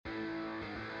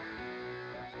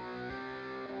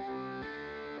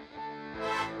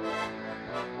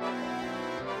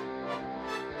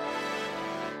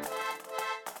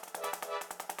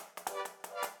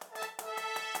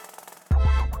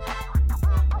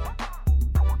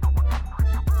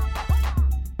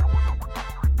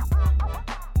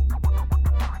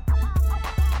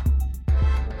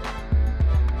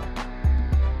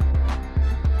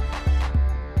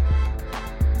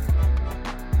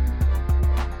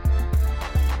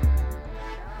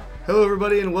Hello,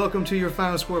 everybody, and welcome to your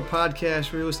Final Score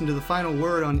podcast, where you listen to the final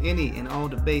word on any and all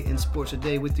debate in sports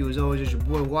today. With you, as always, is your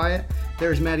boy Wyatt.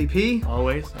 There's Matty P. I'm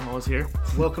always here.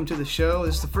 Welcome to the show.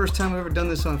 This is the first time we've ever done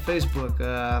this on Facebook,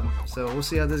 so we'll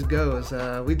see how this goes.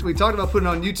 We talked about putting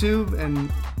it on YouTube,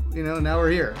 and now we're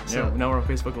here. So. Yeah, now we're on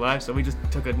Facebook Live, so we just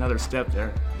took another step there.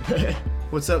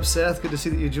 What's up, Seth? Good to see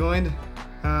that you joined.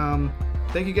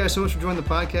 Thank you guys so much for joining the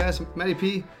podcast. Matty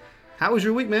P, how was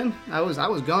your week, man? I was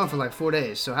gone for like 4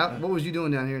 days. So what was you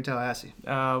doing down here in Tallahassee?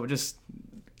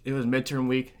 It was midterm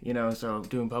week, so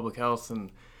doing public health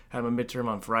and had my midterm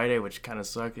on Friday, which kind of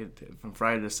sucked. From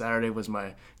Friday to Saturday was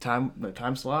my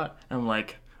time slot. And I'm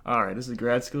like, all right, this is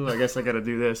grad school. I guess I got to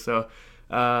do this. So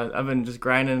I've been just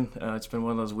grinding. It's been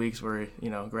one of those weeks where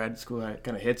grad school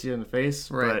kind of hits you in the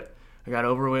face. Right. But I got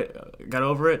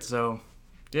over it. So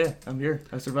yeah, I'm here.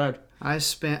 I survived. I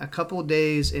spent a couple of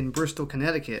days in Bristol,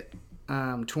 Connecticut,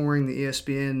 touring the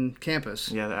ESPN campus.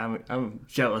 Yeah, I'm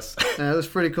jealous. It was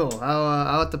pretty cool.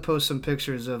 I'll have to post some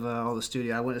pictures of all the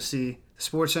studio. I went to see the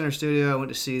Sports Center studio. I went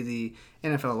to see the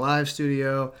NFL Live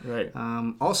studio. Right.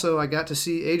 Also, I got to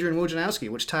see Adrian Wojnarowski,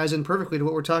 which ties in perfectly to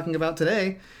what we're talking about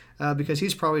today, because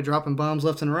he's probably dropping bombs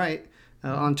left and right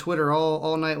on Twitter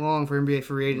all night long for NBA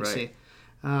free agency. Right.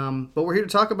 But we're here to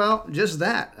talk about just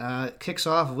that. It kicks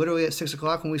off literally at 6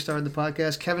 o'clock when we started the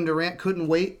podcast. Kevin Durant couldn't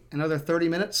wait another 30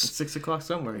 minutes. It's 6 o'clock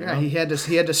somewhere. Yeah, he had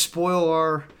to spoil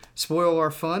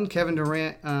our fun. Kevin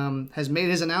Durant has made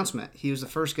his announcement. He was the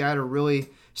first guy to really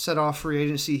set off free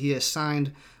agency. He has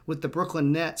signed with the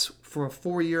Brooklyn Nets for a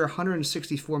 4-year,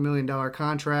 $164 million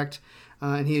contract,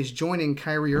 and he is joining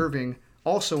Kyrie Irving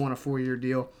also on a 4-year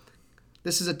deal.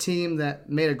 This is a team that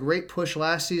made a great push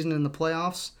last season in the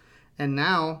playoffs, and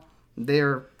now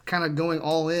they're kind of going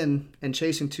all in and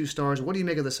chasing 2 stars. What do you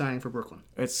make of the signing for Brooklyn?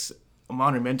 It's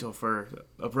monumental for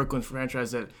a Brooklyn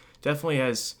franchise that definitely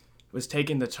was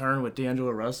taking the turn with D'Angelo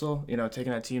Russell,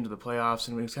 taking that team to the playoffs,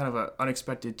 and it was kind of an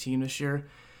unexpected team this year.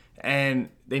 And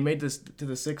they made this to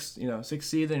the sixth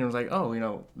seed, and it was like,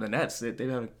 the Nets, they've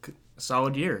had a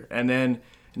solid year. And then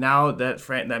now that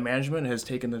management has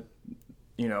taken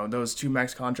those 2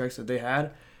 max contracts that they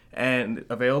had and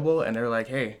available, and they're like,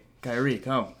 hey, Kyrie,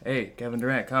 come. Hey, Kevin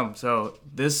Durant, come. So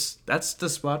that's the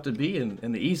spot to be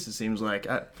in the East, it seems like.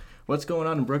 What's going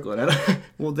on in Brooklyn?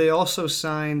 Well, they also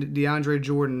signed DeAndre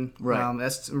Jordan. Right.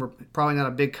 That's probably not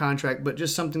a big contract, but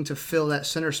just something to fill that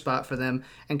center spot for them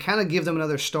and kind of give them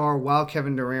another star while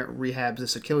Kevin Durant rehabs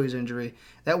this Achilles injury.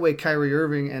 That way Kyrie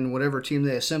Irving and whatever team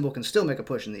they assemble can still make a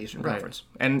push in the Eastern Conference.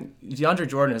 And DeAndre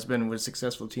Jordan has been with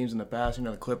successful teams in the past,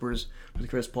 the Clippers with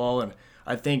Chris Paul, and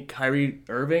I think Kyrie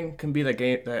Irving can be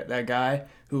that guy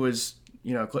who was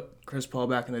Chris Paul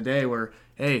back in the day where,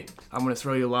 hey, I'm going to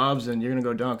throw you lobs and you're going to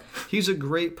go dunk. He's a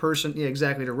great person,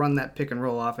 to run that pick and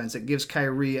roll offense. It gives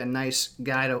Kyrie a nice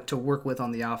guy to work with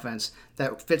on the offense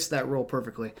that fits that role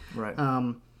perfectly.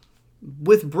 Right.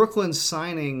 With Brooklyn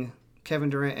signing Kevin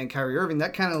Durant and Kyrie Irving,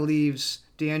 that kind of leaves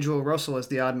D'Angelo Russell as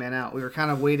the odd man out. We were kind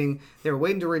of waiting. They were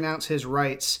waiting to renounce his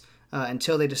rights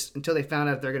until they found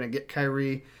out if they're going to get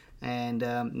Kyrie. And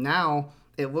now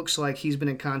it looks like he's been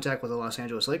in contact with the Los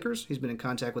Angeles Lakers. He's been in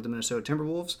contact with the Minnesota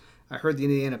Timberwolves. I heard the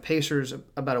Indiana Pacers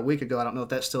about a week ago. I don't know if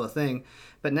that's still a thing.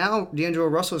 But now D'Angelo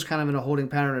Russell is kind of in a holding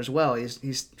pattern as well.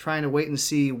 He's trying to wait and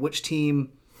see which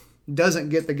team doesn't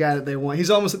get the guy that they want. He's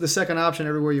almost at the second option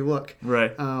everywhere you look. Right.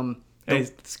 Hey,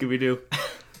 Scooby-Doo.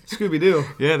 Scooby-Doo.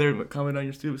 Yeah, they're commenting on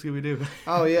your Scooby-Doo.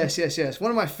 Oh, yes. One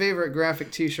of my favorite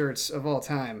graphic T-shirts of all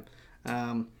time.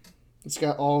 It's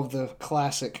of all of the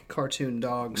classic cartoon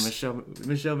dogs.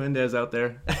 Michelle Mendez out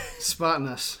there. Spotting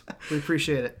us. We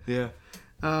appreciate it. Yeah.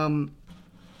 One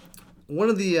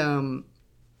of the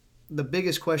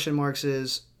biggest question marks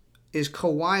is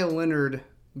Kawhi Leonard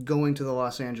going to the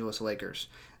Los Angeles Lakers?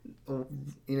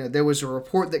 There was a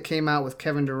report that came out with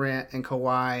Kevin Durant and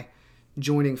Kawhi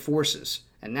joining forces.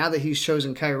 And now that he's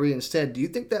chosen Kyrie instead, do you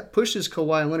think that pushes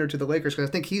Kawhi Leonard to the Lakers? Because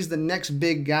I think he's the next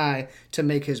big guy to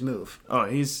make his move. Oh,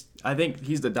 I think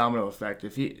he's the domino effect.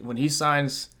 If he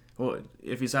signs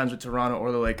with Toronto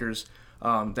or the Lakers,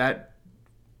 that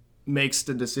makes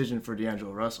the decision for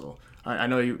D'Angelo Russell. I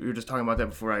know you were just talking about that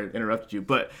before I interrupted you,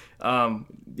 but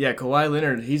Kawhi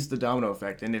Leonard, he's the domino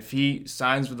effect. And if he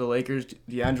signs with the Lakers,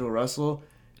 D'Angelo Russell,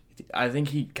 I think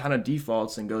he kind of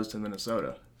defaults and goes to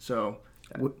Minnesota. So.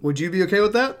 Would you be okay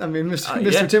with that? I mean, Mr.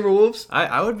 Yeah. Timberwolves?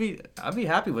 I'd be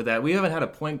happy with that. We haven't had a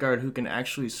point guard who can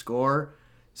actually score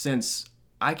since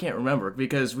I can't remember,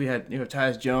 because we had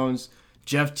Tyus Jones,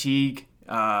 Jeff Teague,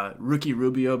 Ricky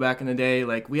Rubio back in the day.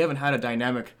 Like, we haven't had a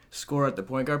dynamic scorer at the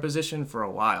point guard position for a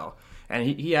while. and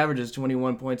he averages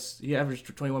 21 points. He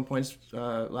averaged 21 points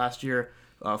last year,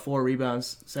 4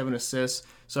 rebounds, 7 assists.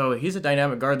 So he's a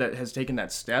dynamic guard that has taken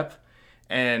that step,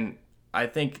 and I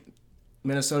think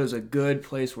Minnesota is a good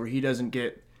place where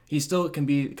he still can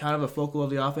be kind of a focal of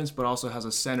the offense, but also has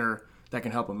a center that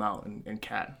can help him out in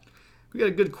Cat. We got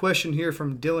a good question here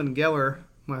from Dylan Geller,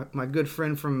 my good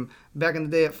friend from back in the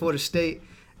day at Florida State,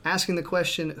 asking the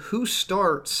question, who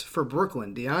starts for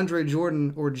Brooklyn, DeAndre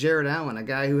Jordan or Jared Allen, a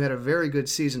guy who had a very good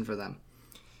season for them?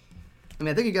 I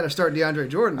mean, I think you got to start DeAndre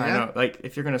Jordan, man. I know. Like,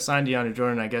 if you're going to sign DeAndre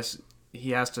Jordan, I guess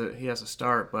he has to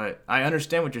start. But I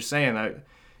understand what you're saying.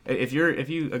 If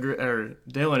you agree, or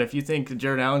Dylan, if you think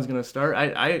Jared Allen's going to start,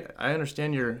 I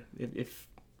understand Jared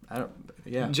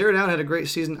Allen had a great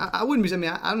season. I wouldn't be. I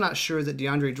mean, I'm not sure that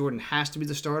DeAndre Jordan has to be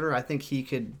the starter. I think he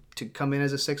could to come in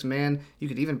as a sixth man. You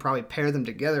could even probably pair them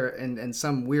together in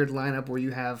some weird lineup where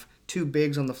you have two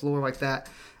bigs on the floor like that.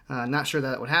 Not sure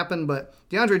that would happen, but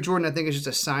DeAndre Jordan, I think, is just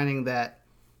a signing that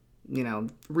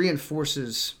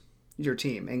reinforces your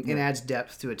team and adds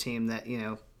depth to a team that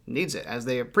needs it, as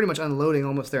they are pretty much unloading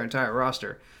almost their entire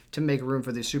roster to make room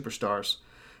for these superstars.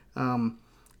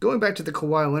 Going back to the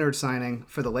Kawhi Leonard signing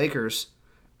for the Lakers,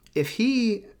 if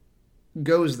he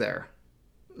goes there,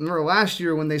 remember last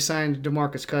year when they signed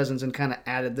DeMarcus Cousins and kind of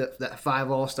added that 5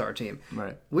 All-Star team?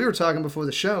 Right. We were talking before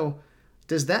the show,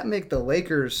 does that make the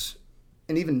Lakers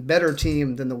an even better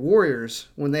team than the Warriors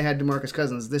when they had DeMarcus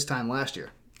Cousins this time last year?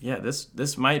 Yeah,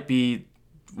 this might be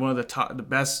one of the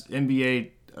best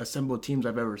NBA assembled teams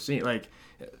I've ever seen,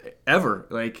 ever.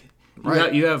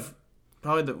 You have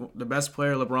probably the best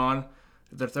player, LeBron,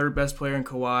 the third best player in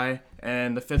Kawhi,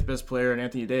 and the fifth best player in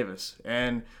Anthony Davis.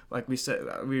 And like we said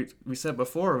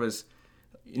before, was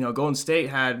Golden State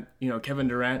had Kevin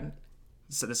Durant,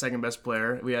 the second best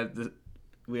player. We had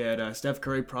Steph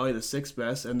Curry, probably the sixth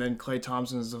best, and then Klay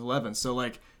Thompson is the 11th.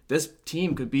 So this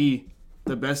team could be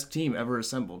the best team ever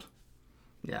assembled.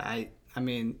 Yeah, I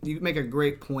mean, you make a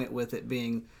great point with it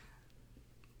being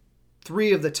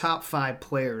 3 of the top 5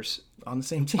 players on the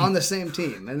same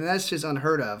team. And that's just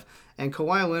unheard of. And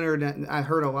Kawhi Leonard, I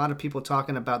heard a lot of people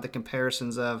talking about the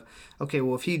comparisons of, okay,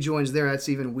 well, if he joins there, that's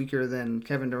even weaker than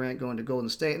Kevin Durant going to Golden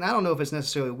State. And I don't know if it's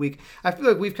necessarily weak. I feel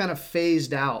like we've kind of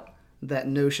phased out that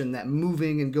notion that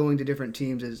moving and going to different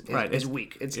teams is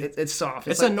weak. It's soft.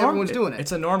 It's a norm. Everyone's doing it.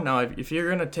 It's a norm now. If you're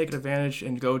gonna take advantage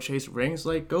and go chase rings,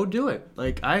 go do it.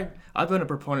 I've been a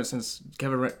proponent since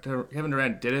Kevin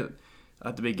Durant did it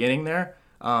at the beginning there.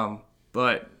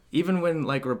 But even when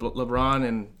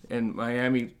LeBron and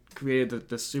Miami created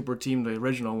the super team, the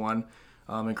original one,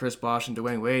 and Chris Bosh and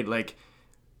Dwayne Wade,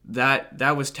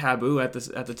 that was taboo at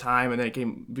the time, and then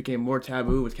it became more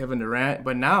taboo with Kevin Durant.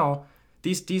 But now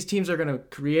these teams are going to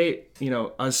create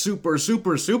a super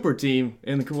team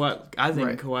in Kawhi. I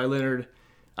think Kawhi Leonard,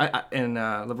 and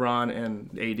LeBron and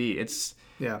AD.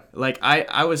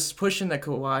 I was pushing that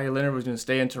Kawhi Leonard was going to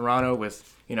stay in Toronto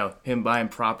with him buying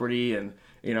property and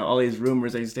all these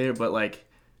rumors that he stayed there, but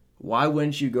why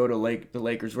wouldn't you go to the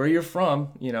Lakers, where you're from?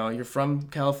 You're from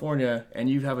California, and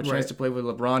you have a chance to play with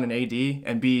LeBron and AD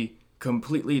and be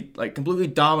completely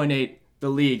dominate the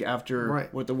league after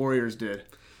what the Warriors did.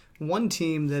 One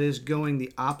team that is going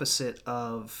the opposite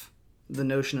of the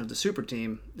notion of the super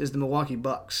team is the Milwaukee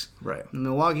Bucks. Right.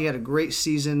 Milwaukee had a great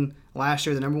season last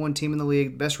year, the number 1 team in the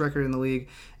league, best record in the league,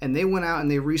 and they went out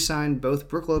and they re-signed both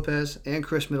Brook Lopez and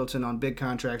Chris Middleton on big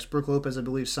contracts. Brook Lopez, I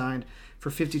believe, signed for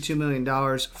 $52 million,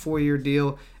 4-year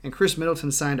deal, and Chris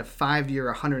Middleton signed a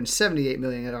 5-year, $178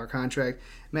 million contract.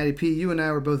 Matty P, you and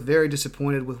I were both very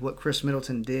disappointed with what Chris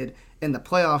Middleton did in the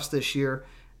playoffs this year.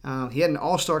 He had an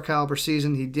all-star caliber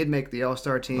season. He did make the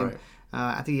all-star team. Right.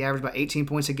 I think he averaged about 18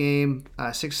 points a game,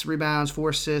 6 rebounds, 4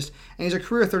 assists, and he's a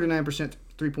career 39%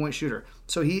 three-point shooter.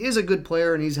 So he is a good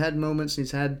player, and he's had moments, and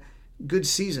he's had good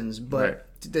seasons. But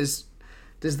does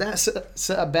that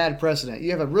set a bad precedent?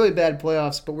 You have a really bad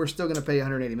playoffs, but we're still going to pay you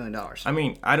 $180 million. I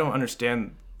mean, I don't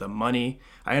understand the money.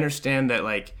 I understand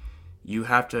that you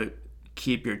have to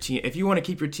keep your team. If you want to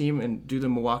keep your team and do the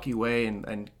Milwaukee way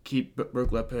and keep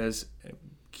Brook Lopez,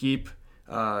 keep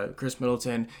Chris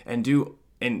Middleton,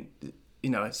 and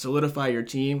solidify your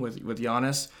team with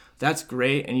Giannis, that's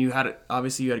great. And you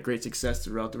had great success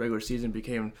throughout the regular season,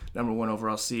 became number 1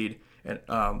 overall seed. And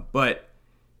but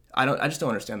I just don't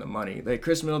understand the money.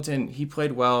 Chris Middleton, he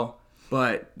played well,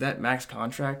 but that max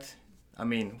contract, I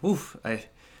mean,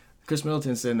 Chris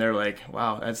Middleton's sitting there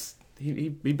wow, he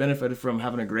benefited from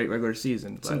having a great regular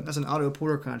season. That's an Otto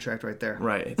Porter contract right there.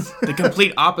 Right. It's the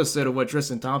complete opposite of what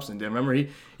Tristan Thompson did. Remember,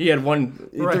 he had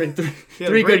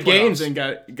three good games and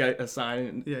got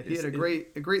assigned. Yeah, he had a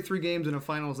great 3 games in a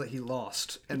finals that he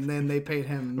lost, and then they paid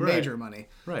him major money.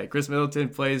 Right. Chris Middleton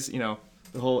plays, the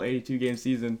whole 82 game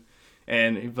season,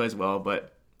 and he plays well,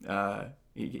 but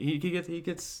he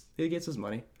gets his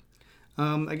money.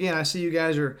 Again, I see you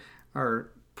guys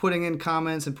are putting in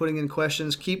comments and putting in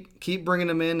questions. Keep bringing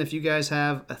them in. If you guys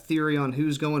have a theory on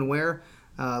who's going where,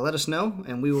 let us know,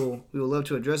 and we will love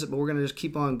to address it. But we're gonna just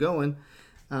keep on going.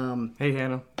 Hey,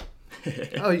 Hannah.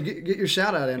 Oh, you get your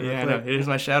shout out in. Yeah, I know. Here's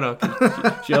my shout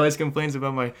out. She always complains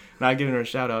about my not giving her a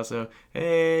shout out. So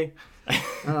hey.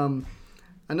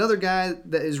 Another guy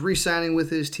that is re-signing with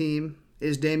his team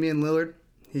is Damian Lillard.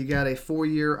 He got a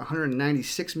 4-year,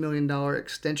 $196 million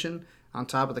extension on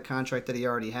top of the contract that he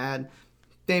already had.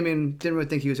 Damian didn't really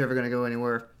think he was ever going to go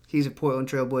anywhere. He's a Portland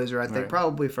Trailblazer, I think,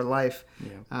 probably for life.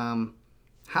 Yeah.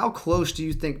 How close do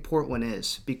you think Portland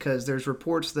is? Because there's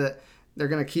reports that they're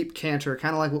going to keep Cantor,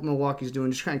 kind of like what Milwaukee's doing,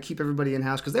 just trying to keep everybody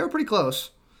in-house, because they were pretty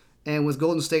close. And with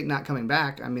Golden State not coming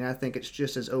back, I mean, I think it's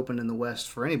just as open in the West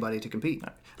for anybody to compete.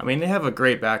 I mean, they have a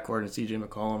great backcourt in C.J.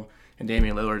 McCollum and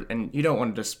Damian Lillard, and you don't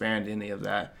want to disband any of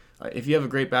that. If you have a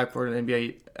great backcourt in the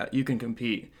NBA, you can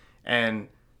compete. And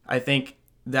I think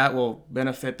that will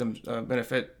benefit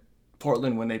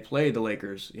Portland when they play the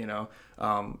Lakers, I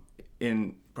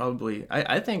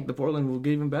think the Portland will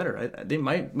get even better. They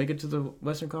might make it to the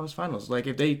Western Conference Finals. Like,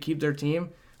 if they keep their team,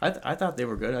 I thought they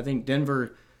were good. I think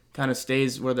Denver kind of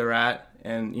stays where they're at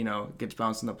and, gets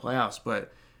bounced in the playoffs.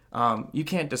 But you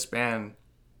can't disband,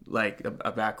 like,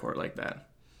 a backcourt like that.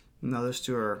 No, those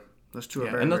two are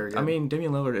very, very good. I mean,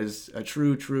 Damian Lillard is a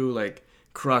true, like,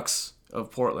 crux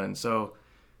of Portland. So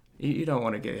you don't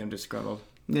want to get him disgruntled.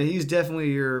 Yeah, he's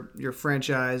definitely your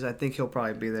franchise. I think he'll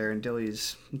probably be there until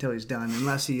he's done,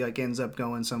 unless he ends up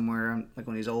going somewhere like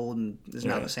when he's old and is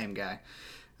not the same guy.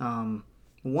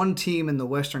 One team in the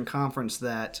Western Conference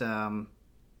that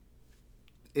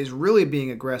is really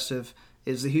being aggressive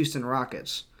is the Houston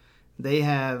Rockets. They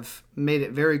have made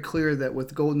it very clear that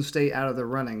with Golden State out of the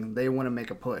running, they want to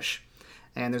make a push.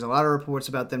 And there's a lot of reports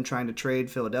about them trying to trade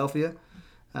Philadelphia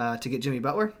to get Jimmy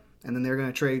Butler. And then they're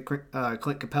going to trade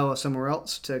Clint Capella somewhere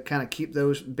else to kind of keep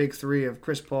those big 3 of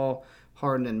Chris Paul,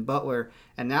 Harden, and Butler.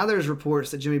 And now there's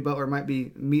reports that Jimmy Butler might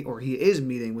he is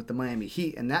meeting with the Miami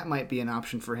Heat, and that might be an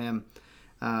option for him.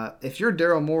 If you're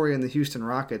Daryl Morey and the Houston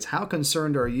Rockets, how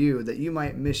concerned are you that you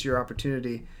might miss your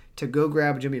opportunity to go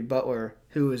grab Jimmy Butler,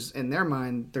 who is, in their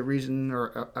mind, the reason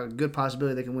or a good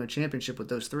possibility they can win a championship with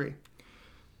those 3?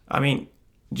 I mean,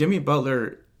 Jimmy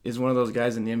Butler is one of those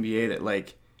guys in the NBA that,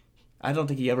 like, I don't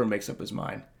think he ever makes up his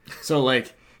mind. So,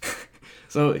 like,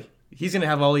 he's going to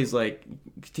have all these, like,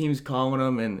 teams calling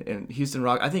him and Houston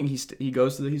Rock. I think he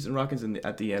goes to the Houston Rockets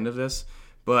at the end of this.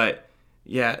 But,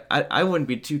 yeah, I wouldn't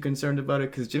be too concerned about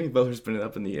it because Jimmy Butler's been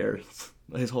up in the air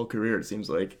his whole career, it seems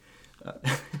like.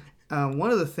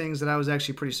 One of the things that I was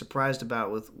actually pretty surprised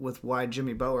about with why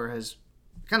Jimmy Butler has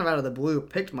kind of out of the blue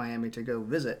picked Miami to go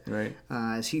visit, right?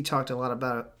 Is he talked a lot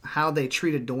about how they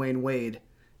treated Dwayne Wade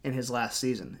in his last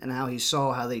season and how he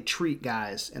saw how they treat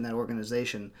guys in that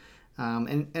organization.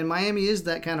 And Miami is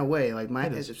that kind of way. Like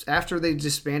after they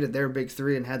disbanded their big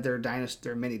 3 and had their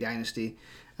mini dynasty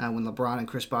when LeBron and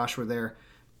Chris Bosh were there,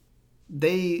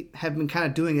 they have been kind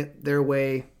of doing it their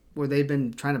way where they've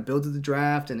been trying to build to the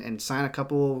draft and sign a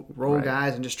couple role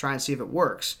guys and just try and see if it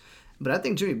works. But I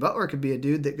think Jimmy Butler could be a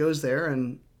dude that goes there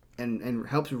and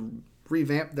helps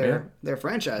revamp their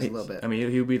franchise a little bit. I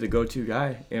mean, he'll be the go-to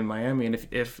guy in Miami. And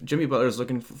if Jimmy Butler is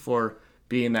looking for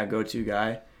being that go-to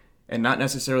guy and not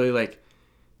necessarily, like,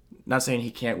 not saying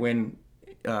he can't win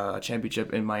a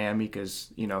championship in Miami because,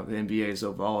 the NBA is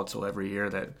so volatile every year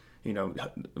that,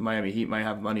 Miami Heat might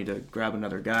have money to grab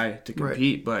another guy to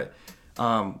compete. Right.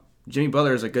 But Jimmy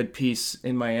Butler is a good piece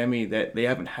in Miami that they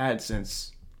haven't had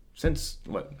since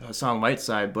Hassan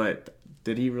Whiteside, but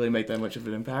did he really make that much of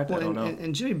an impact? I don't know.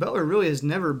 And Jimmy Butler really has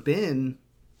never been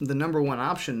the number one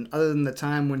option other than the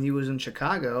time when he was in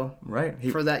Chicago.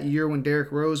 Right. For that year when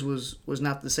Derrick Rose was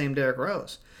not the same Derrick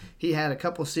Rose. He had a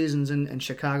couple seasons in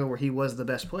Chicago where he was the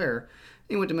best player.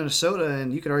 He went to Minnesota,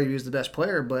 and you could argue he was the best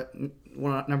player, but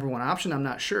number one option, I'm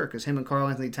not sure, because him and Karl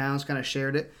Anthony Towns kind of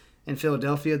shared it. In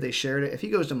Philadelphia, they shared it. If he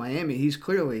goes to Miami, he's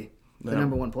clearly the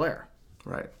number one player.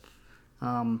 Right.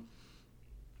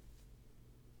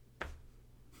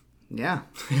 Yeah.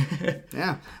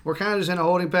 Yeah. We're kind of just in a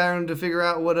holding pattern to figure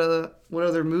out what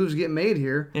other moves get made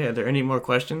here. Yeah, are there any more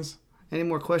questions? Any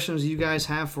more questions you guys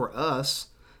have for us?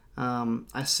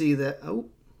 I see that. Oh,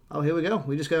 Oh, here we go.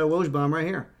 We just got a Woj bomb right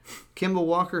here. Kemba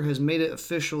Walker has made it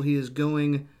official. He is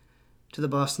going to the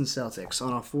Boston Celtics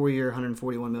on a 4-year,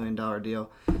 $141 million deal.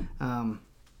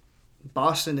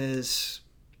 Boston is...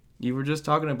 You were just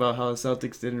talking about how the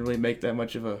Celtics didn't really make that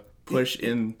much of a push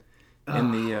in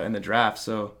the draft.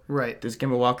 So right. Does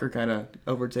Kemba Walker kind of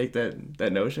overtake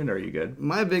that notion, or are you good?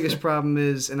 My biggest problem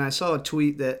is, and I saw a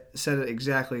tweet that said it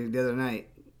exactly the other night.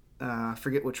 I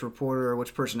forget which reporter or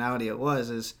which personality it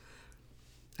was.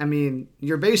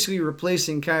 You're basically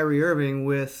replacing Kyrie Irving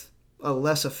with a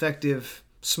less effective,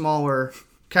 smaller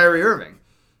Kyrie Irving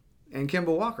and Kemba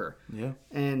Walker. Yeah.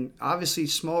 And obviously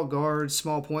small guards,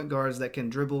 small point guards that can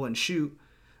dribble and shoot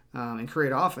and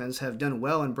create offense have done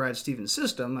well in Brad Stevens'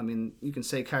 system. You can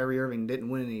say Kyrie Irving didn't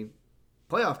win any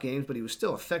playoff games, but he was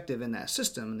still effective in that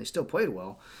system, and they still played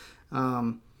well.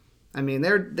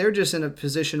 They're just in a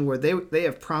position where they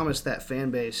have promised that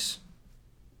fan base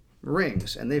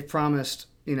rings, and they've promised,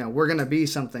 we're going to be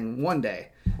something one day.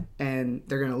 And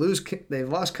they're going to lose. They've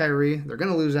lost Kyrie. They're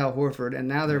going to lose Al Horford, and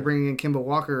now they're bringing in Kemba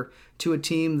Walker to a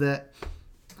team that,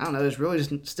 I don't know, is really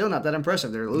just still not that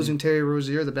impressive. They're losing Terry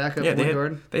Rozier, the backup point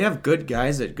guard. They have good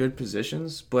guys at good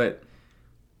positions, but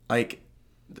I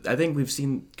think we've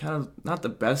seen kind of not the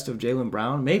best of Jaylen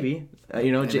Brown. Maybe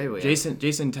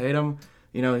Jason Tatum.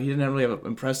 He didn't really have an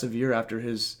impressive year after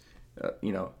his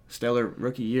stellar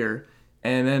rookie year,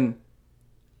 and then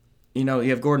you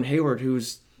have Gordon Hayward,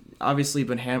 who's obviously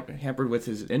been hampered with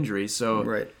his injury. So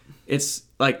right. It's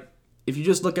like, if you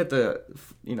just look at the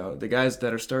guys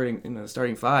that are starting in the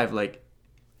starting five, like,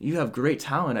 you have great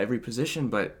talent at every position,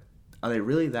 but are they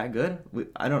really that good?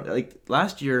 I don't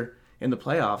last year in the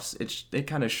playoffs. They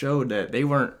kind of showed that they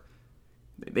weren't.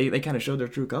 They kind of showed their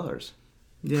true colors.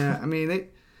 Yeah,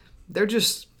 they're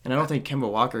just. And I don't think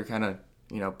Kemba Walker kind of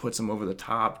puts them over the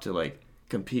top to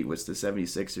compete with the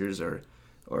 76ers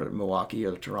or Milwaukee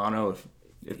or Toronto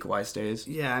if Kawhi stays.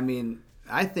 Yeah,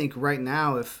 I think right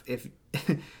now if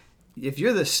if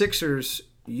you're the Sixers,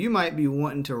 you might be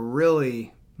wanting to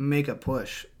really make a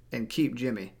push and keep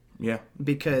Jimmy. Yeah.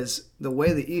 Because the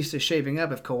way the East is shaping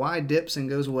up, if Kawhi dips and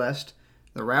goes west,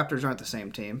 the Raptors aren't the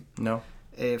same team. No.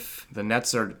 If the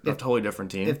Nets are a totally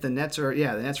different team. If the Nets are a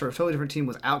totally different team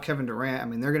without Kevin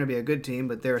Durant. They're going to be a good team,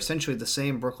 but they're essentially the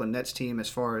same Brooklyn Nets team as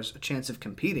far as a chance of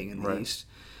competing in the East.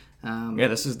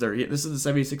 This is the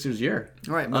 76ers year.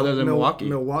 Right. Other than Milwaukee.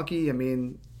 Milwaukee,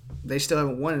 they still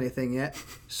haven't won anything yet.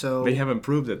 So they haven't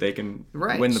proved that they can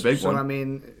win the big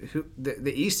one. So,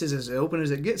 the East is as open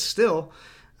as it gets still.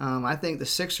 I think the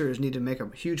Sixers need to make a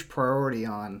huge priority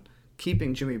on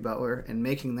keeping Jimmy Butler and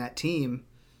making that team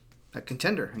a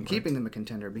contender and keeping them a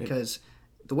contender, because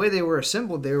the way they were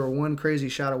assembled, they were one crazy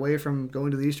shot away from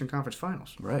going to the Eastern Conference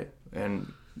Finals. Right.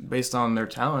 And based on their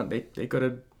talent, they could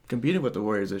have competed with the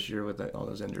Warriors this year with all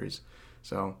those injuries.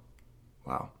 So,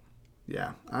 wow.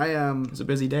 Yeah. It's a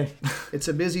busy day. It's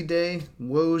a busy day.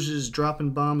 Woj is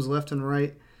dropping bombs left and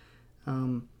right.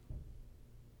 I'm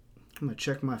going to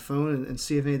check my phone and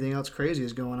see if anything else crazy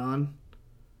is going on.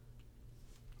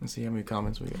 Let's see how many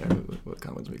comments we got. What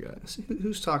comments we got. Let's see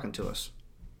who's talking to us.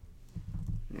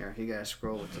 Here, you guys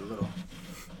scroll with the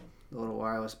little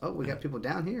wireless. Oh, we got people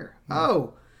down here.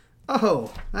 Oh,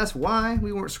 that's why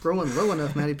we weren't scrolling low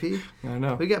enough, Matty P. I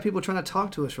know. We got people trying to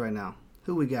talk to us right now.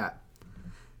 Who we got?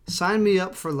 Sign me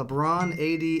up for LeBron,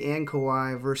 AD, and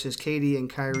Kawhi versus KD and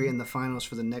Kyrie in the finals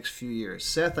for the next few years.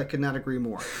 Seth, I could not agree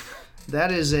more.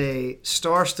 That is a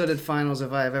star-studded finals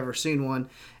if I have ever seen one.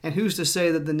 And who's to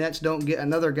say that the Nets don't get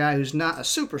another guy who's not a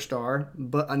superstar,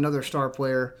 but another star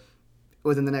player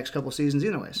within the next couple seasons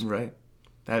anyways? Right.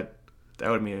 That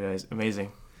would be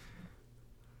amazing.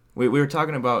 We were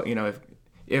talking about,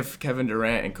 if Kevin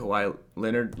Durant and Kawhi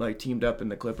Leonard teamed up in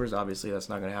the Clippers, obviously that's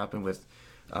not going to happen with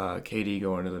KD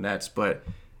going to the Nets. But,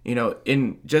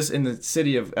 in the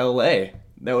city of LA,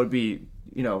 that would be,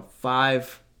 four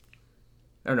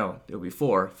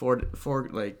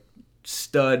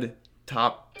stud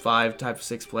top 5, top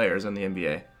 6 players in the NBA.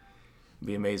 It'd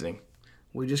be amazing.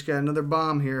 We just got another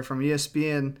bomb here from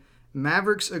ESPN.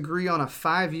 Mavericks agree on a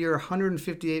 5-year,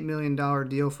 $158 million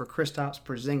deal for Kristaps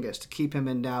Porzingis to keep him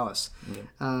in Dallas.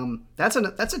 Yeah. That's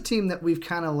a team that we've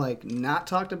kind of not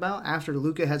talked about after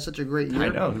Luka had such a great year. I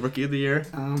know, Rookie of the Year.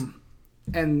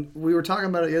 And we were talking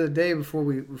about it the other day before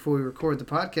we recorded the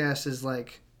podcast. Is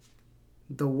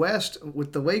the West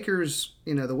with the Lakers.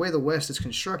 The way the West is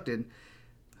constructed,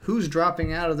 who's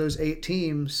dropping out of those 8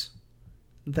 teams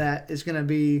that is going to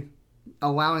be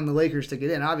allowing the Lakers to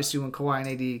get in? Obviously, when Kawhi and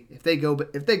AD, if they go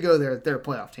there, they're a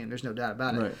playoff team. There's no doubt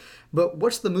about it. Right. But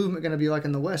what's the movement going to be like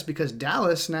in the West? Because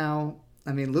Dallas now,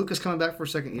 Luka's coming back for a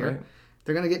second year. Right.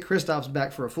 They're going to get Kristaps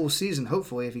back for a full season,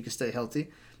 hopefully, if he can stay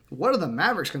healthy. what are the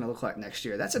Mavericks going to look like next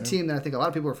year? That's a team that I think a lot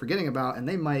of people are forgetting about, and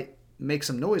they might make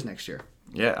some noise next year.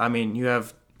 Yeah, I mean, you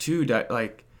have two,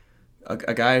 like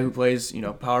a guy who plays,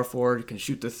 power forward, can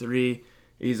shoot the three.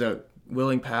 He's a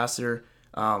willing passer.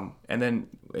 And then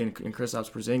in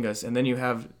Kristaps Porzingis. And then you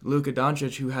have Luka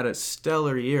Doncic, who had a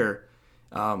stellar year.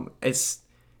 That's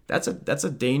a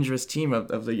dangerous team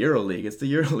of the EuroLeague. It's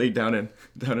the EuroLeague down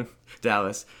in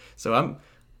Dallas. So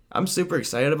I'm super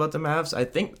excited about the Mavs. I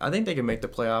think they can make the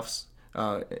playoffs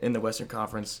in the Western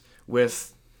Conference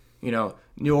with,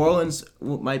 New Orleans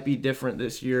might be different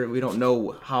this year. We don't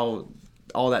know how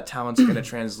all that talent's going to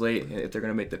translate if they're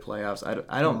going to make the playoffs.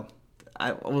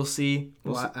 We'll see.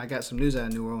 I got some news out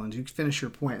of New Orleans. You finish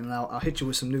your point, and I'll hit you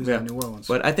with some news out of New Orleans.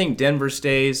 But I think Denver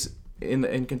stays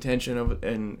in contention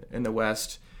in the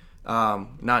West.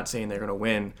 Not saying they're going to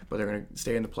win, but they're going to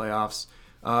stay in the playoffs.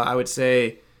 I would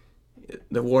say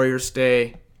the Warriors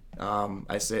stay.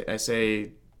 I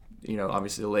say,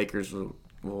 obviously the Lakers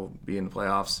will be in the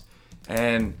playoffs,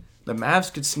 and the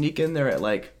Mavs could sneak in there at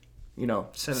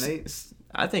 7-8.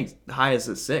 I think high as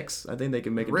a 6. I think they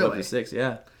can make it up to 6.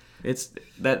 Yeah, it's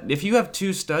that if you have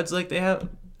two studs like they have.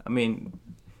 I mean,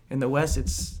 in the West,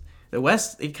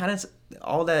 it kind of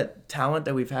all that talent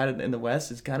that we've had in the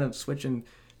West is kind of switching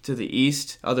to the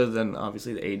East, other than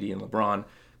obviously the AD and LeBron.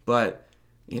 But,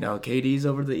 KD's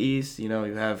over to the East. You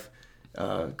have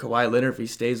Kawhi Leonard if he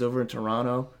stays over in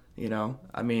Toronto.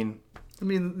 I mean,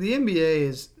 the NBA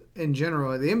is, in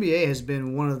general, the NBA has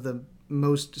been one of the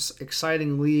most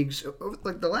exciting leagues.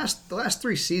 Like the last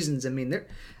 3 seasons, the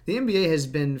NBA has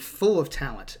been full of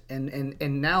talent.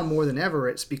 And now more than ever,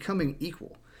 it's becoming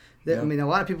equal. A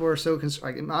lot of people are so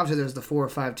concerned. Obviously, there's the 4 or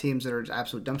 5 teams that are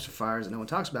absolute dumpster fires that no one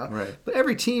talks about. Right. But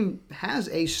every team has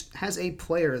a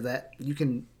player that you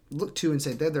can look to and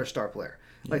say they're their star player.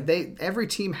 Yeah. Every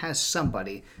team has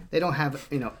somebody. They don't have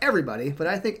everybody, but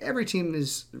I think every team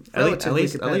is relatively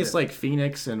competitive. At least like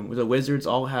Phoenix and the Wizards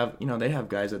all have they have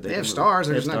guys that they have stars.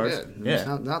 They're just not stars. Good.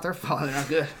 Yeah. It's not their fault. They're not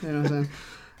good. You know what I'm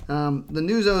saying? The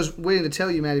news I was waiting to tell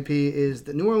you, Matty P, is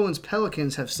that New Orleans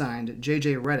Pelicans have signed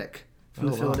J.J. Redick from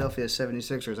the Philadelphia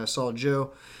 76ers. I saw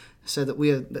Joe said that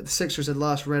the Sixers had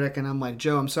lost Redick, and I'm like,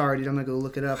 Joe, I'm sorry, dude. I'm going to go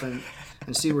look it up and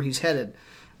see where he's headed.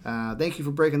 Thank you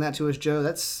for breaking that to us, Joe.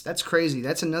 That's crazy.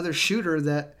 That's another shooter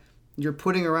that you're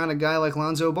putting around a guy like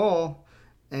Lonzo Ball,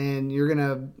 and you're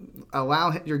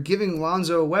you're giving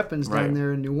Lonzo weapons down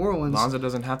there in New Orleans. Lonzo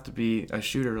doesn't have to be a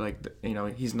shooter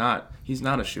he's not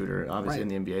a shooter obviously in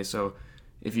the NBA. So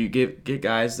if you get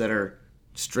guys that are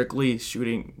strictly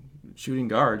shooting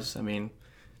guards,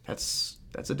 that's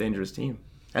a dangerous team.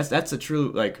 That's a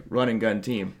true run and gun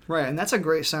team. Right, and that's a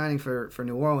great signing for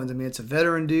New Orleans. It's a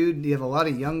veteran dude. You have a lot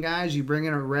of young guys. You bring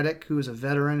in a Redick who is a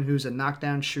veteran, who's a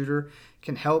knockdown shooter,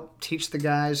 can help teach the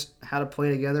guys how to play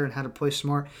together and how to play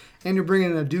smart. And you're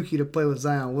bringing in a Dookie to play with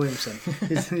Zion Williamson.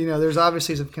 There's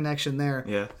obviously some connection there.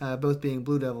 Yeah. Both being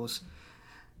Blue Devils.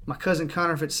 My cousin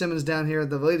Connor Fitzsimmons down here,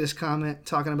 the latest comment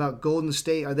talking about Golden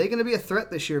State. Are they going to be a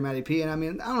threat this year, Matty P? And I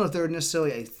don't know if they're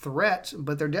necessarily a threat,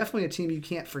 but they're definitely a team you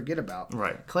can't forget about.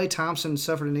 Right. Klay Thompson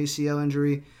suffered an ACL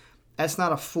injury. That's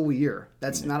not a full year.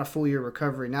 That's not a full year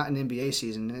recovery, not an NBA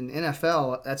season. In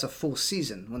NFL, that's a full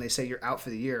season when they say you're out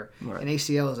for the year. Right. An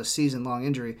ACL is a season-long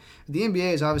injury. The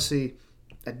NBA is obviously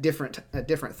a different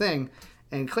thing.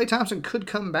 And Klay Thompson could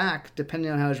come back,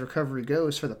 depending on how his recovery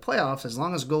goes, for the playoffs, as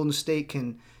long as Golden State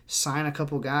can sign a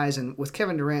couple guys. And with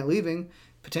Kevin Durant leaving,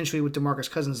 potentially with DeMarcus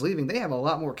Cousins leaving, they have a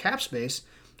lot more cap space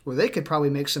where they could probably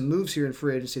make some moves here in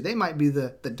free agency. They might be the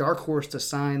dark horse to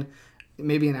sign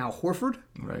maybe an Al Horford,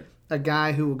 right? A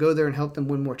guy who will go there and help them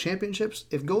win more championships.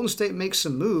 If Golden State makes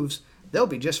some moves, they'll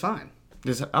be just fine.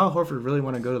 Does Al Horford really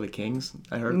want to go to the Kings?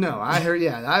 I've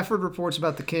heard reports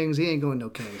about the Kings. He ain't going to no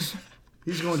Kings.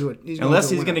 He's going to it.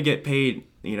 Unless he's going to get paid,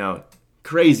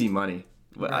 crazy money.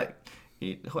 Right.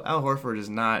 Al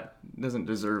Horford doesn't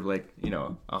deserve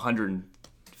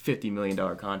 $150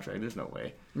 million contract. There's no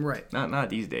way. Right. Not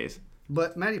these days.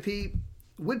 But Matty P,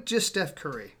 with just Steph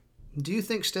Curry, do you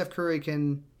think Steph Curry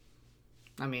can,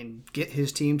 get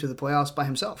his team to the playoffs by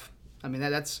himself?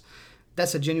 That's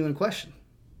a genuine question.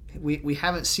 We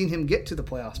haven't seen him get to the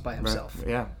playoffs by himself. Right.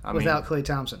 Yeah. Without Klay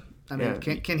Thompson.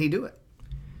 Can he do it?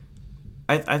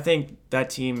 I think that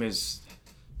team has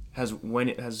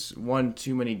won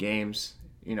too many games,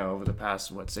 over the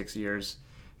past 6 years,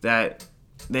 that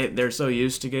they're so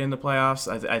used to getting the playoffs.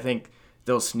 I think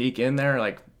they'll sneak in there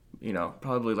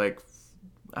probably 4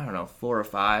 or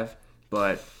 5,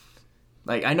 but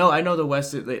I know the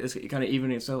West is kind of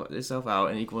evening itself out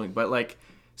and equaling, but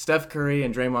Steph Curry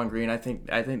and Draymond Green, I think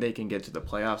they can get to the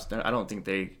playoffs. I don't think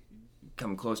they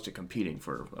come close to competing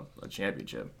for a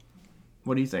championship.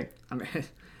 What do you think? I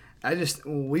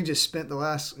mean, we just spent the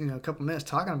last couple minutes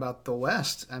talking about the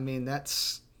West. I mean,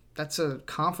 that's a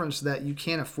conference that you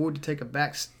can't afford to take a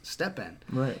back step in.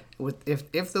 Right.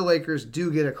 If the Lakers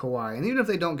do get a Kawhi, and even if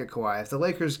they don't get Kawhi, if the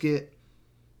Lakers get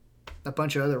a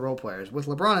bunch of other role players with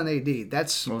LeBron and AD,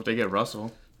 if they get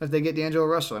Russell. If they get D'Angelo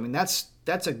Russell, I mean that's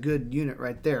a good unit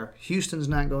right there. Houston's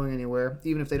not going anywhere,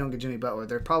 even if they don't get Jimmy Butler.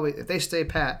 They're probably, if they stay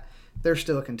pat, they're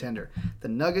still a contender. The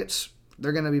Nuggets,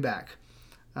 they're going to be back.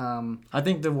 I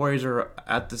think the Warriors are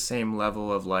at the same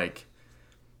level of a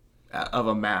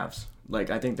Mavs.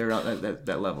 Like, I think they're at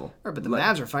that level. Right, but the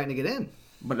Mavs are fighting to get in.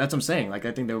 But that's what I'm saying. Like,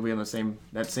 I think they'll be on the same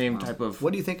type of.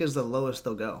 What do you think is the lowest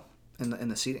they'll go in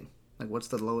the seeding? Like, what's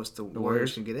the lowest the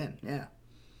Warriors can get in? Yeah.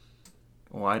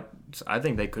 Well, I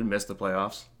think they could miss the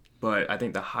playoffs, but I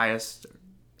think the highest,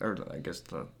 or I guess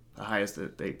the highest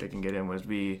that they can get in would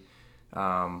be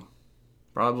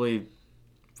probably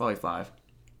 5.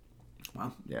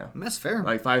 Wow. Yeah. That's fair.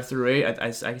 Like 5 through 8.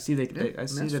 I see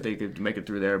that they could make it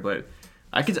through there, but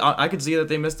I could see that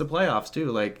they missed the playoffs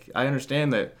too. Like, I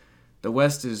understand that the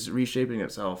West is reshaping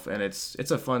itself, and it's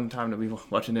a fun time to be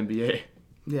watching NBA.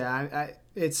 Yeah,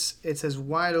 it's as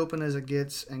wide open as it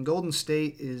gets, and Golden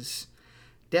State is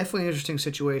definitely an interesting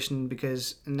situation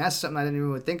because, and that's something I didn't even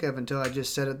really think of until I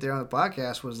just said it there on the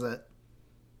podcast, was that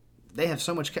they have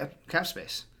so much cap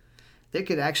space. They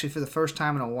could actually, for the first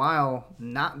time in a while,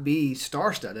 not be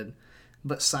star-studded,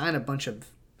 but sign a bunch of,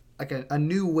 like a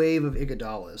new wave of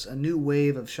Iguodalas, a new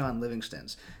wave of Sean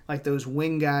Livingstons, like those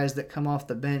wing guys that come off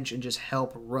the bench and just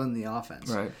help run the offense.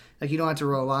 Right. Like, you don't have to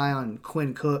rely on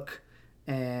Quinn Cook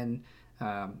and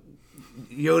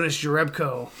Jonas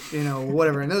Jerebko,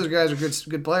 whatever. And those guys are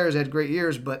good players, had great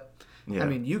years, but I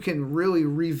mean, you can really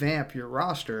revamp your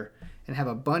roster and have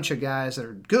a bunch of guys that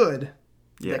are good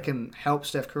that can help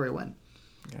Steph Curry win.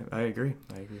 Yeah, I agree.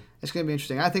 It's going to be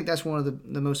interesting. I think that's one of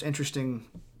the most interesting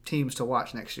teams to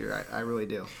watch next year. I really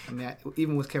do. I mean,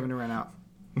 even with Kevin Durant out.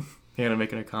 Hannah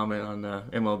making a comment on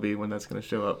MLB when that's going to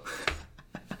show up.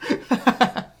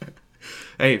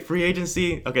 Hey, free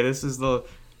agency. Okay, this is the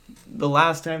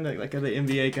last time that the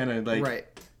NBA kind of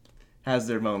has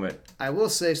their moment. I will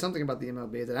say something about the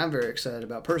MLB that I'm very excited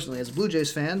about personally as a Blue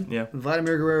Jays fan. Yeah.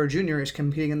 Vladimir Guerrero Jr. is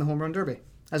competing in the home run derby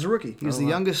as a rookie. He's the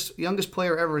youngest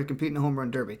player ever to compete in the home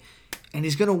run derby, and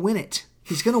he's going to win it.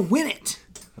 He's going to win it.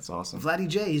 That's awesome. Vladdy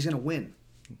J, he's going to win.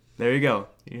 There you go.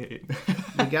 We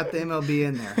got the MLB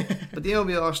in there, but the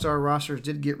MLB All-Star rosters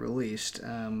did get released.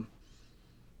 And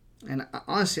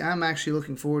honestly, I'm actually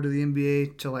looking forward to the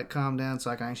NBA to calm down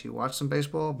so I can actually watch some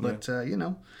baseball. But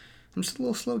I'm just a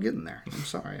little slow getting there. I'm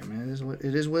sorry. I mean, it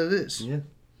is what it is. Yeah.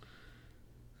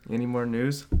 Any more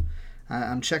news?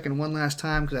 I'm checking one last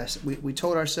time because we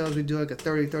told ourselves we'd do like a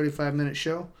 30-35 minute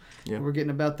show. Yeah. We're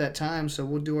getting about that time, so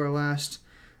we'll do our last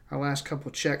couple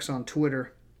checks on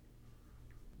Twitter.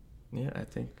 Yeah, I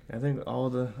think all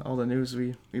the news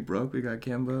we broke. We got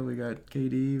Kemba, we got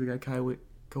KD, we got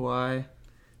Kawhi,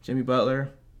 Jimmy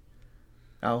Butler,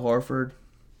 Al Horford.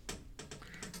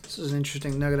 This is an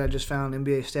interesting nugget I just found.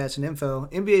 NBA Stats and Info.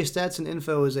 NBA Stats and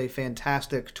Info is a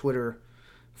fantastic Twitter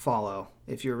follow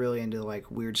if you're really into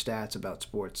weird stats about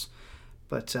sports.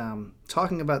 But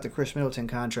talking about the Chris Middleton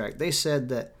contract, they said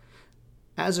that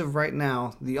as of right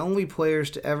now, the only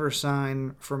players to ever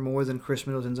sign for more than Chris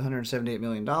Middleton's $178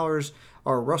 million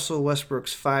are Russell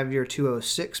Westbrook's 5-year,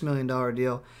 $206 million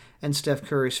deal and Steph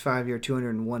Curry's 5-year,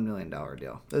 $201 million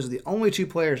deal. Those are the only two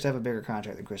players to have a bigger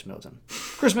contract than Chris Middleton.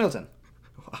 Chris Middleton.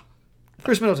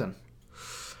 Chris Middleton.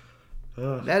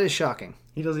 That is shocking.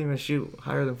 He doesn't even shoot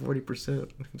higher than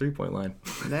 40% three-point line.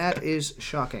 That is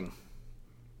shocking.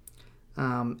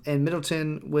 And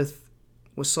Middleton was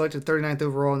selected 39th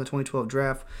overall in the 2012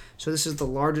 draft. So this is the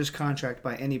largest contract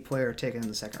by any player taken in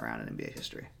the second round in NBA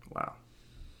history. Wow.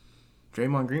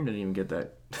 Draymond Green didn't even get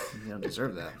that. You don't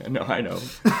deserve that. No, I know.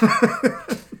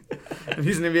 If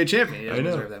he's an NBA champion, he doesn't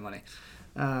deserve that money.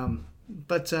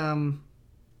 But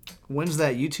when's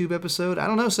that YouTube episode? I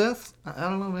don't know, Seth. I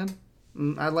don't know,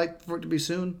 man. I'd like for it to be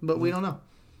soon, but we don't know.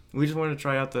 We just wanted to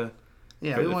try out the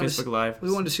Facebook Live.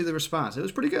 We wanted to see the response. It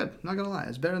was pretty good. Not gonna lie,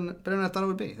 it's better than I thought it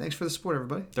would be. Thanks for the support,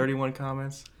 everybody. 31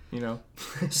 comments.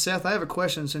 Seth, I have a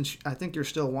question. Since I think you're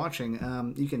still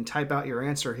watching, you can type out your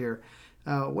answer here.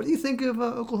 What do you think of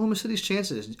Oklahoma City's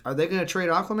chances? Are they going to trade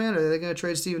Aquaman? Are they going to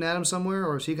trade Steven Adams somewhere,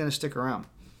 or is he going to stick around?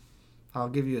 I'll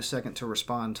give you a second to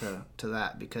respond to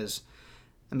that because,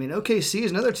 I mean, OKC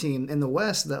is another team in the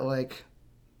West that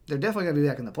they're definitely going to be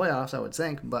back in the playoffs, I would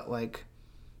think, but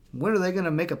when are they going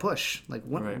to make a push?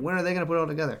 When are they going to put it all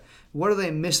together? What are they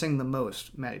missing the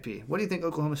most, Matty P? What do you think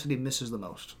Oklahoma City misses the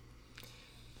most?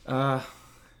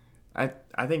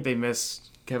 I think they miss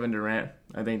Kevin Durant.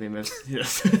 I think they miss.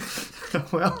 Yes.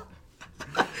 well,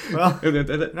 not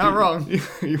wrong.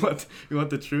 You want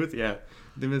the truth? Yeah,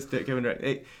 they miss Kevin Durant.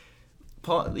 Hey,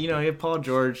 Paul, you have Paul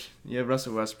George, you have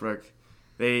Russell Westbrook.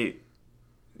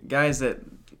 Guys that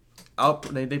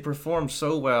they perform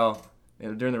so well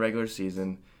during the regular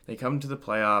season. They come to the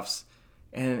playoffs,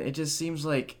 and it just seems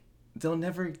like they'll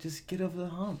never just get over the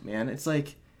hump, man. It's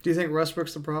like. Do you think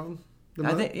Westbrook's the problem?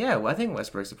 I think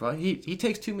Westbrook's the problem. He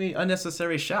takes too many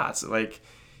unnecessary shots. Like,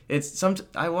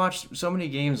 I watched so many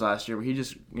games last year where he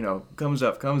just comes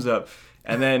up,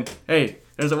 and then hey,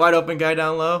 there's a wide open guy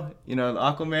down low, the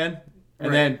Aquaman,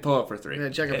 and then pull up for three. Yeah,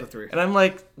 check up for three. And I'm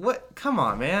like, what? Come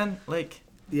on, man. Like,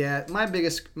 yeah, my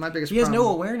biggest. He has no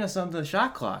awareness of the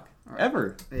shot clock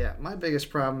ever. Yeah, my biggest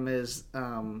problem is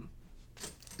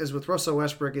with Russell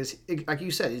Westbrook is, like you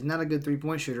said, he's not a good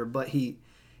 3-point shooter, but he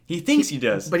thinks he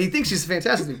does. But he thinks he's a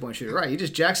fantastic 3-point shooter, right? He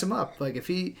just jacks him up. Like, if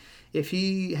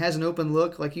he has an open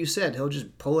look, like you said, he'll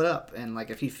just pull it up. And, like,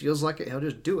 if he feels like it, he'll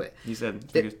just do it. He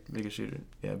said biggest shooter.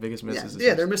 Yeah, biggest misses.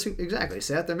 Yeah, they're missing, exactly,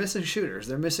 Seth. They're missing shooters.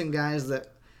 They're missing guys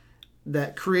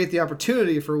that create the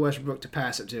opportunity for Westbrook to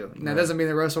pass it to. Now, that doesn't mean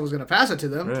that Russell was going to pass it to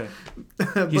them.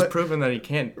 Right. He's proven that he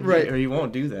can't, or he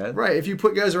won't do that. Right. If you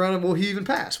put guys around him, will he even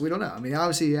pass? We don't know. I mean,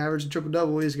 obviously, he averaged a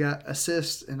triple-double. He's got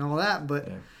assists and all that. But,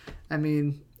 I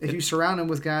mean, if you surround him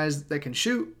with guys that can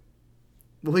shoot,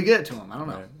 will he get it to him? I don't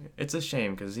know. Right. It's a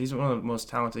shame because he's one of the most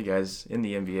talented guys in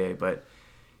the NBA, but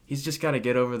he's just got to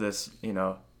get over this,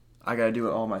 I got to do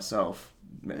it all myself.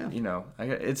 Yeah.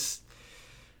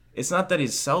 It's not that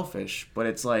he's selfish, but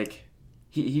it's like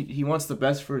he wants the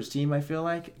best for his team, I feel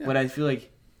like. Yeah. But I feel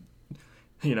like,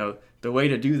 the way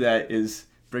to do that is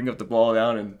bring up the ball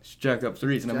down and jack up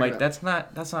threes. And I'm like, that's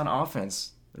not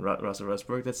offense, Russell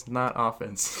Westbrook. That's not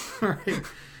offense. Right.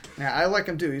 Yeah, I like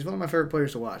him too. He's one of my favorite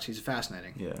players to watch. He's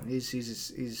fascinating. Yeah.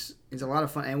 He's a lot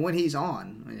of fun. And when he's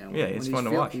on, it's fun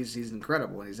to watch. He's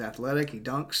incredible. He's athletic. He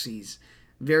dunks. He's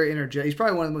very energetic. He's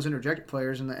probably one of the most energetic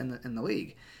players in the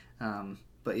league.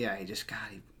 But yeah, he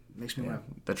makes me want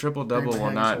to. The triple-double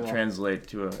will not translate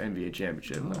to an NBA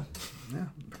championship. No. Yeah,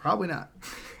 probably not.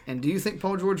 And do you think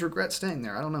Paul George regrets staying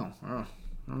there? I don't know. I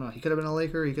don't know. He could have been a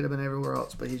Laker. He could have been everywhere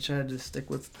else. But he tried to stick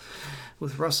with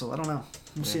Russell. I don't know.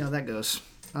 We'll see how that goes.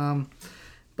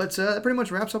 But that pretty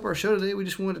much wraps up our show today. We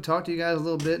just wanted to talk to you guys a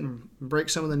little bit and break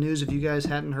some of the news if you guys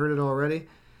hadn't heard it already.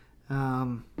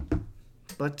 Yeah.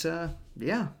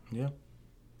 Yeah.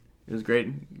 It was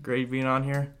great being on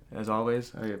here, as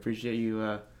always. I appreciate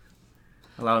you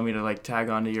allowing me to tag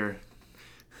onto your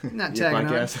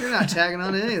podcast. You're not tagging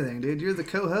on to anything, dude. You're the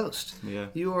co-host. Yeah.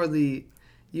 You are the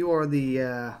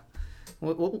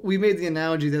we made the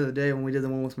analogy the other day when we did the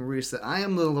one with Maurice that I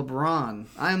am the LeBron.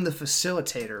 I am the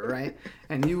facilitator, right?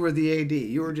 And you were the AD.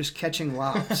 You were just catching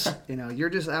lobs.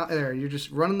 You're just out there. You're just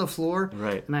running the floor.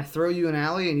 Right. And I throw you an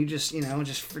alley, and you just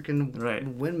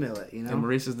freaking windmill it. And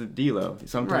Maurice is the D-Lo.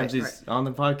 Sometimes he's on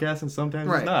the podcast, and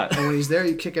sometimes he's not. And when he's there,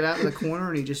 you kick it out in the corner,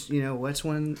 and he just wets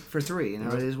one for three.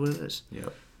 It is what it is.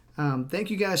 Yep. Thank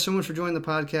you guys so much for joining the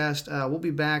podcast. We'll be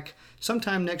back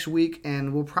sometime next week,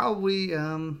 and we'll probably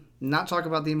not talk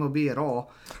about the MLB at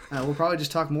all. We'll probably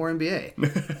just talk more NBA.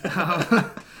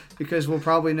 Because we'll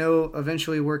probably know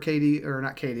eventually where where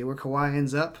Kawhi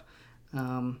ends up.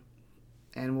 And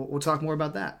we'll talk more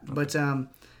about that. Okay. But,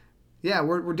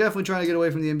 we're definitely trying to get away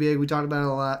from the NBA. We talked about it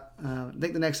a lot. I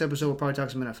think the next episode we'll probably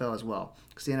talk some NFL as well,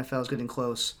 because the NFL is getting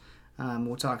close.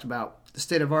 We'll talk about the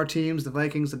state of our teams, the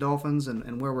Vikings, the Dolphins,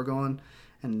 and where we're going,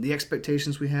 and the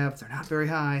expectations we have. They're not very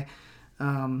high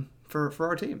for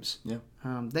our teams. Yeah.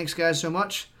 Thanks, guys, so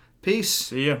much. Peace.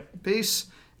 See ya. Peace.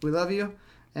 We love you.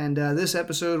 And this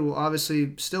episode will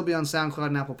obviously still be on SoundCloud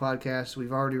and Apple Podcasts.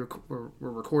 We've already we're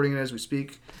recording it as we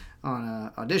speak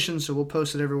on Audition, so we'll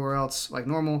post it everywhere else like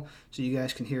normal, so you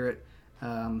guys can hear it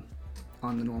on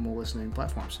the normal listening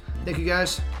platforms. Thank you,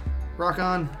 guys. Rock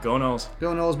on. Go Noles.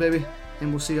 Go Noles, baby. And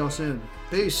we'll see y'all soon.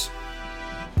 Peace.